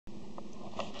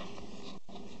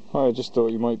Hi, I just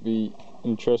thought you might be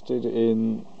interested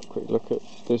in a quick look at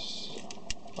this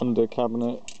under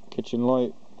cabinet kitchen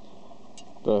light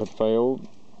that had failed.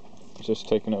 Just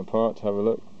taking it apart to have a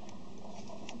look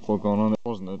what going on. It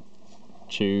wasn't a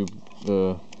tube,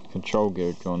 the control gear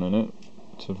had gone in it.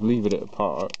 To leave it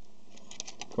apart,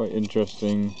 quite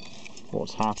interesting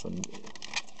what's happened.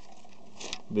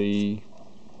 The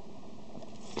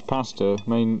capacitor,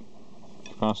 main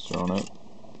capacitor on it,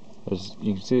 as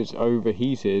you can see, it's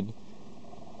overheated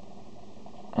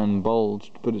and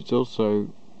bulged, but it's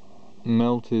also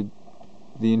melted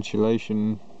the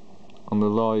insulation on the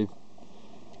live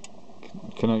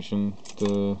connection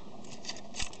that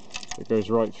goes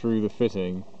right through the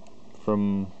fitting.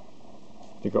 From,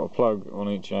 you've got a plug on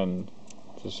each end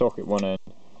to socket one end,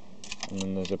 and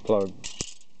then there's a plug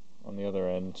on the other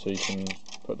end, so you can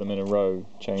put them in a row,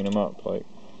 chain them up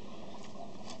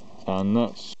and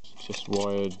that's just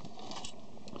wired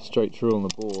straight through on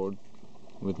the board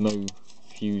with no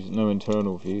fuse, no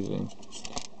internal fusing,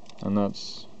 and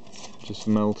that's just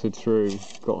melted through.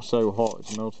 Got so hot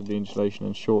it's melted the insulation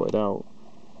and shorted out,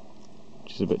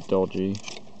 which is a bit dodgy.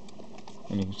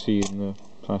 And you can see in the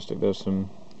plastic there's some,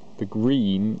 the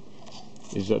green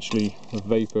is actually a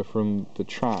vapour from the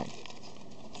track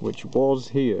which was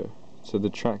here, so the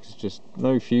track is just,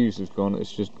 no fuse has gone,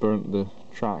 it's just burnt the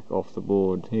track off the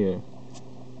board here.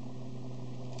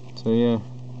 So yeah,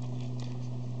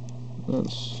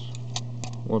 that's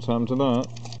what's happened to that.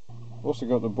 Also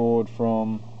got the board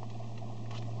from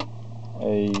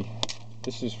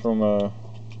this is from a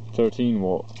 13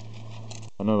 watt,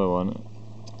 another one,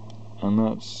 and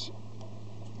that's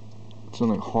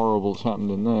something horrible's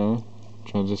happened in there.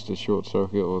 Transistor short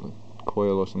circuit or the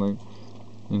coil or something.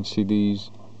 You can see these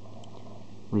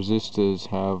resistors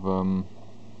have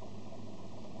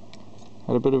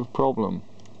had a bit of a problem,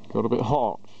 got a bit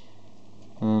hot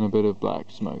and a bit of black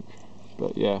smoke,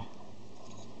 but yeah.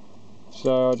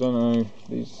 So I don't know,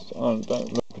 these don't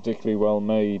look particularly well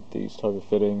made, these type of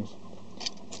fittings.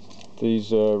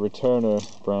 These Eterna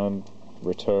brand,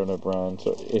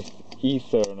 so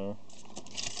Eterna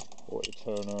or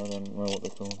Eterna, I don't know what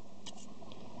they're called.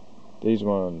 These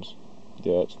ones,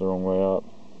 yeah, it's the wrong way up.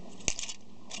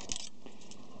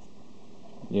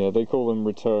 Yeah, they call them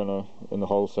Eterna in the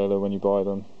wholesaler when you buy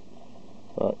them.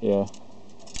 But yeah,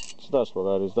 so that's what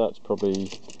that is. That's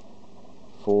probably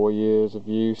 4 years of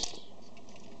use.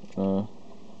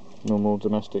 Normal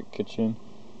domestic kitchen.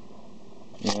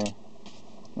 Yeah.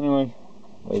 Anyway,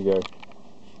 there you go.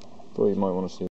 Thought you might want to see.